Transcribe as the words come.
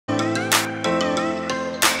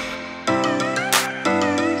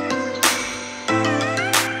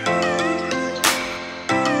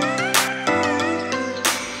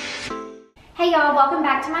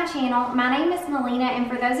back to my channel. My name is Melina,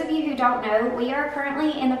 and for those of you who don't know, we are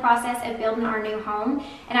currently in the process of building our new home,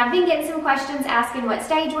 and I've been getting some questions asking what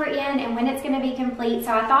stage we're in and when it's going to be complete,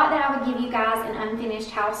 so I thought that I would give you guys an unfinished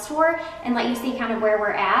house tour and let you see kind of where we're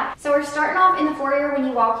at. So we're starting off in the foyer when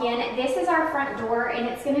you walk in. This is our front door, and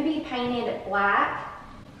it's going to be painted black.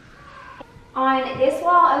 On this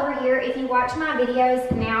wall over here, if you watch my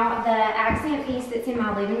videos now, the accent piece that's in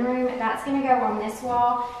my living room, that's going to go on this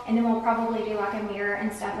wall, and then we'll probably do like a mirror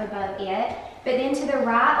and stuff above it. But then to the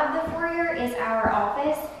right of the foyer is our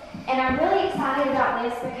office, and I'm really excited about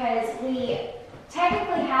this because we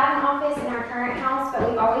technically have an office in our current house, but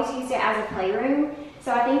we've always used it as a playroom.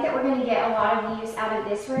 So I think that we're going to get a lot of use out of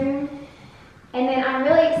this room. And then I'm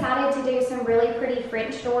really excited to do some really pretty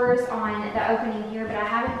French doors on the opening here, but I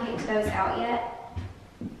haven't picked those out yet.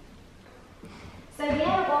 So then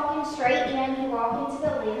walking straight in, you walk into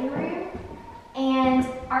the living room, and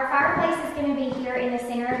our fireplace is going to be here in the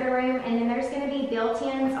center of the room, and then there's going to be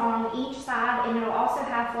built-ins on each side, and it'll also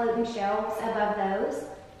have floating shelves above those.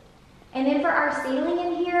 And then for our ceiling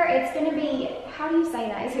in here, it's going to be, how do you say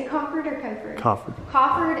that? Is it coffered or coffered? Coffered.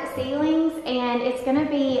 Coffered ceilings, and it's going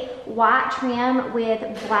to be white trim with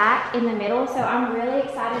black in the middle. So I'm really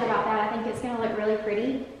excited about that. I think it's going to look really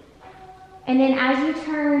pretty. And then as you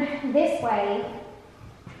turn this way,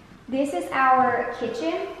 this is our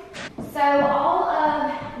kitchen. So all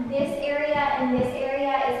of this area and this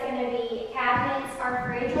area is going to be cabinets. Our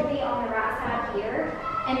fridge will be on the right side here.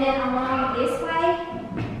 And then along this way,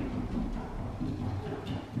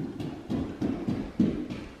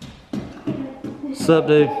 what's up,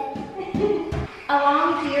 dude?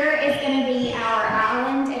 along here is going to be our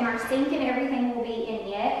island, and our sink and everything will be in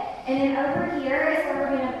it. And then over here is where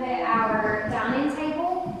we're going to put our dining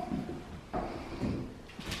table.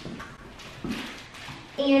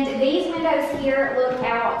 And these windows here look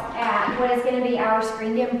out at what is going to be our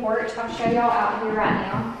screened-in porch. I'll show y'all out here right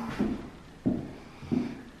now.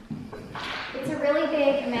 It's a really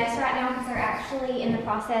big mess right now because they're actually in the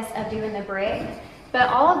process of doing the brick. But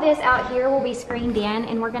all of this out here will be screened in,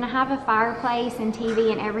 and we're going to have a fireplace and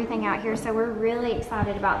TV and everything out here, so we're really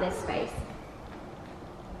excited about this space.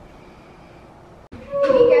 If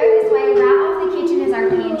you go this way, right off the kitchen is our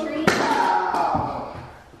pantry.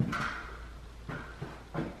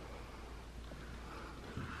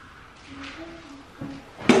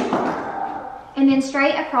 And then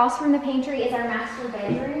straight across from the pantry is our master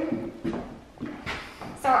bedroom.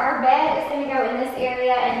 So our bed is going to go in this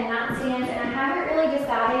area and nightstands, and I haven't really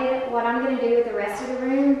decided what I'm going to do with the rest of the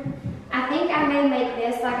room. I think I may make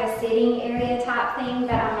this like a sitting area type thing,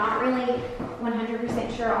 but I'm not really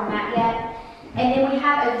 100% sure on that yet. And then we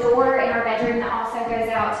have a door in our bedroom that also goes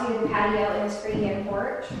out to the patio and the screened-in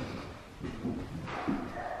porch.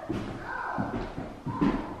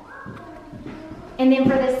 And then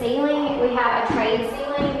for the ceiling, we have a trade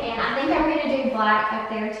ceiling, and I think I'm going to do black up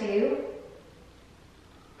there too.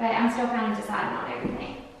 But I'm still kind of deciding on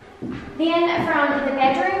everything. Then from the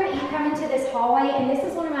bedroom, you come into this hallway, and this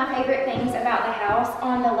is one of my favorite things about the house.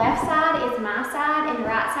 On the left side is my side, and the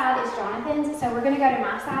right side is Jonathan's. So we're going to go to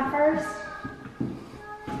my side first.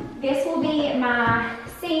 This will be my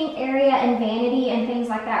sink area and vanity and things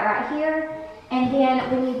like that right here. And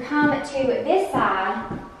then when you come to this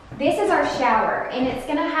side, this is our shower, and it's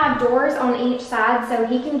going to have doors on each side so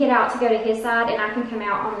he can get out to go to his side and I can come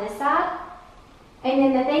out on this side. And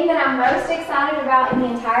then the thing that I'm most excited about in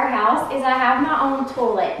the entire house is I have my own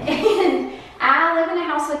toilet. And I live in a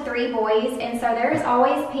house with 3 boys, and so there's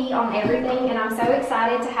always pee on everything, and I'm so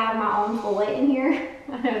excited to have my own toilet in here.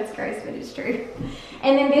 I know it's gross, but it's true.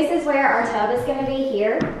 And then this is where our tub is going to be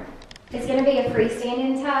here. It's going to be a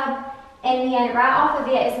freestanding tub, and then right off of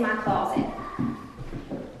it is my closet.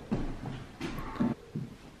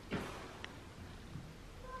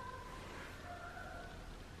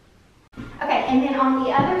 Okay, and then on the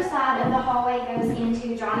other side of the hallway goes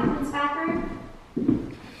into Jonathan's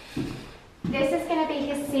bathroom. This is going to be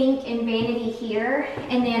his sink and vanity here,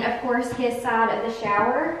 and then of course his side of the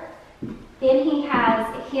shower. Then he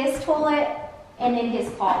has his toilet and then his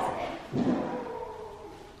closet.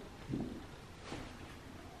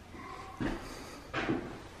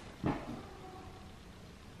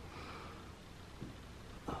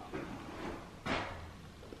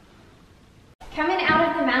 Coming out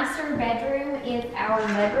of the master bedroom is our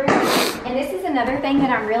mudroom, and this is another thing that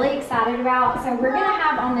I'm really excited about. So we're going to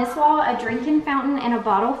have on this wall a drinking fountain and a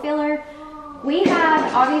bottle filler. We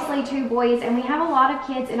have obviously 2 boys, and we have a lot of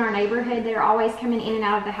kids in our neighborhood that are always coming in and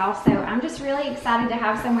out of the house, so I'm just really excited to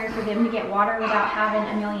have somewhere for them to get water without having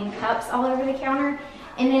a million cups all over the counter.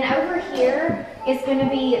 And then over here is going to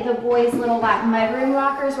be the boys' little like mudroom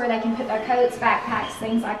lockers where they can put their coats, backpacks,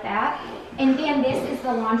 things like that. And then this is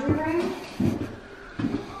the laundry room.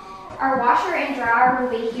 Our washer and dryer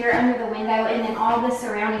will be here under the window, and then all the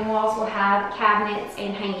surrounding walls will have cabinets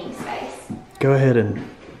and hanging space. Go ahead and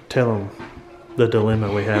tell them the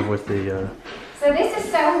dilemma we have with the... So this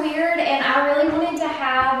is so weird, and I really wanted to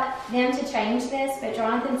have them to change this, but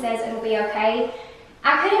Jonathan says it'll be okay.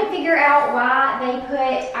 I couldn't figure out why they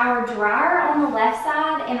put our dryer on the left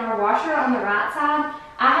side and our washer on the right side.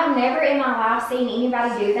 I have never in my life seen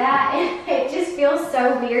anybody do that, and it just feels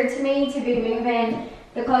so weird to me to be moving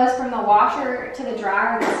the clothes from the washer to the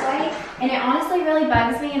dryer this way, and it honestly really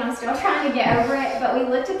bugs me, and I'm still trying to get over it. But we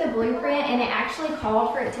looked at the blueprint and it actually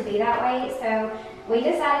called for it to be that way, so we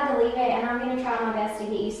decided to leave it, and I'm going to try my best to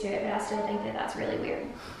get used to it, but I still think that that's really weird.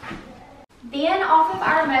 Then off of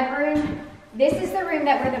our mudroom, this is the room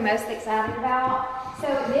that we're the most excited about. So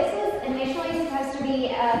this was initially supposed to be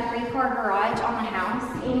a 3-car garage on the house,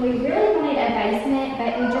 and we really wanted a basement,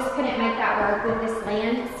 but we just couldn't make that work with this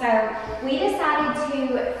land. So we decided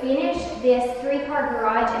to finish this 3-car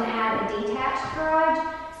garage and add a detached garage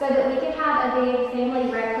so that we could have a big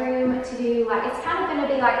family rec room to do, like, it's kind of going to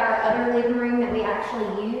be like our other living room that we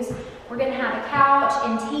actually use. We're going to have a couch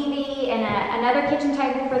and TV and another kitchen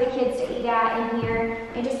table for the kids to eat at in here,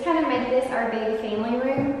 and just kind of make this our big family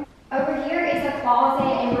room. Over here is a closet,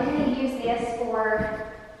 and we're going to use this for,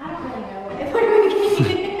 I don't really know what we're going to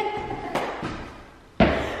use.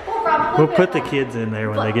 We'll put the kids in there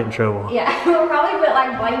when they get in trouble. Yeah, we'll probably put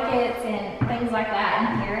like blankets and things like that in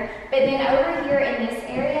here. But then over here in this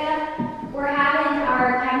area, we're having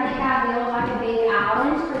our cabinet guy build like a big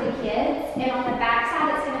island for the kids. And on the back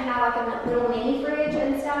side, it's going to have like a little mini fridge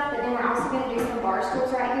and stuff. But then we're also going to do some bar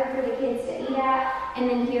stools right here for the kids to eat at. And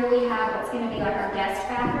then here we have what's going to be like our guest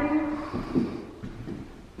bathroom.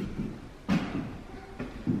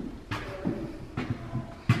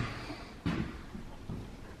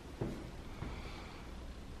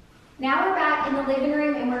 Now we're back in the living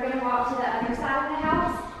room, and we're going to walk to the other side of the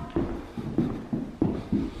house.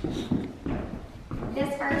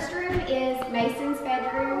 This first room is Mason's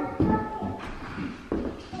bedroom.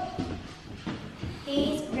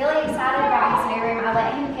 He's really excited about his new room. I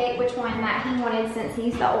let him pick which one that he wanted since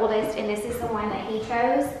he's the oldest, and this is the one that he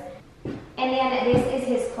chose. And then this is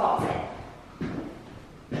his closet.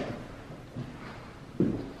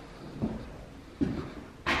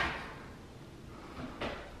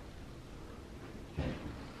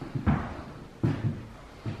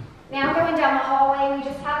 Now going down the hallway, we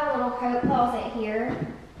just have a little coat closet here.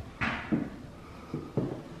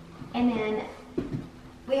 And then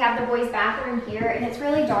we have the boys' bathroom here, and it's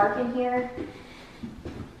really dark in here.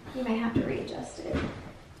 You may have to readjust it.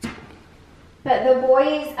 But the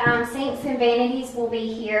boys' sinks and vanities will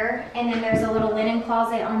be here, and then there's a little linen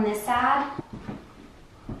closet on this side.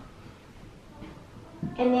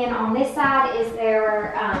 And then on this side is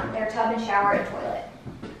their tub and shower and toilet.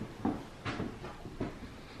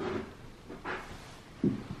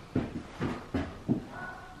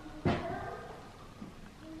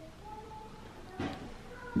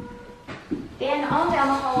 Then on down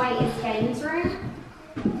the hallway is Gaines' room.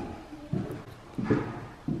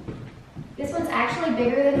 This one's actually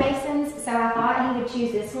bigger than Mason's, so I thought he would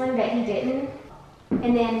choose this one, but he didn't.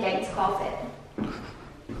 And then Gaines' closet.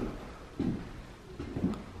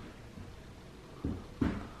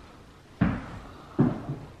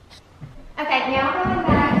 Okay, now going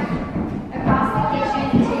back across the kitchen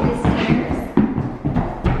to the stairs.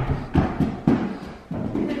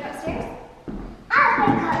 You want to go upstairs? I'll go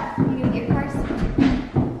first. You gonna get first?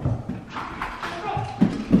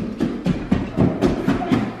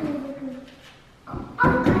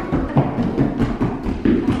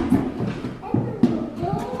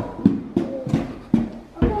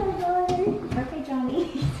 Okay, Johnny.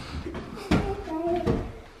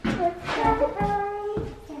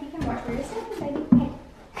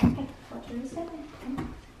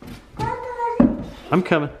 I'm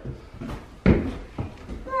coming.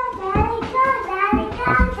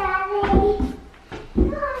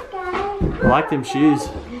 I like them shoes.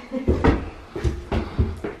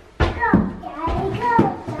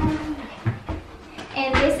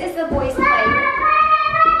 And this is the boys' playroom.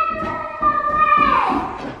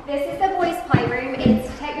 This is the boys' playroom. It's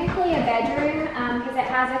technically a bedroom because it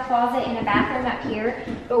has a closet and a bathroom up here,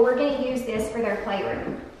 but we're going to use this for their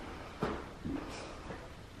playroom.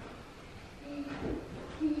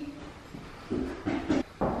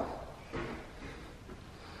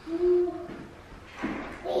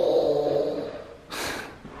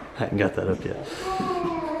 I haven't got that up yet.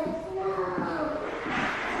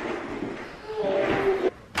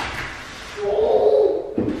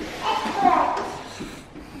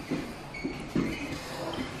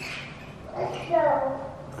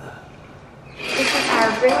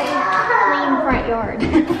 really clean front yard.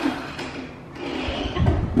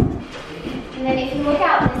 And then if you look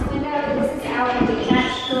out this window, this is our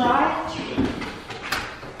detached garage.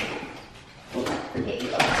 Oh, I forget you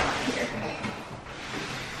look here.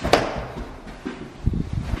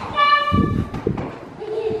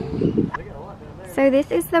 So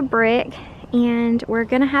this is the brick, and we're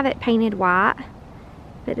gonna have it painted white,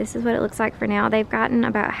 but this is what it looks like for now. They've gotten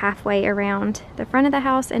about halfway around the front of the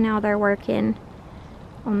house, and now they're working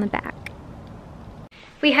on the back.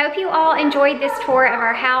 We hope you all enjoyed this tour of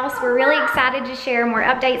our house. We're really excited to share more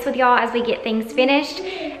updates with y'all as we get things finished.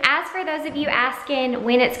 As for those of you asking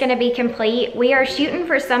when it's gonna be complete, we are shooting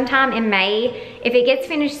for sometime in May. If it gets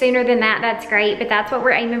finished sooner than that, that's great, but that's what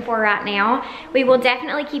we're aiming for right now. We will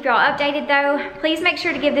definitely keep y'all updated though. Please make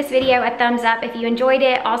sure to give this video a thumbs up if you enjoyed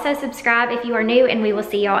it. Also subscribe if you are new, and we will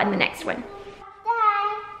see y'all in the next one.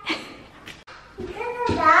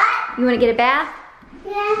 You wanna get a bath?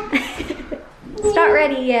 Yeah. It's not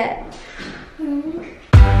ready yet.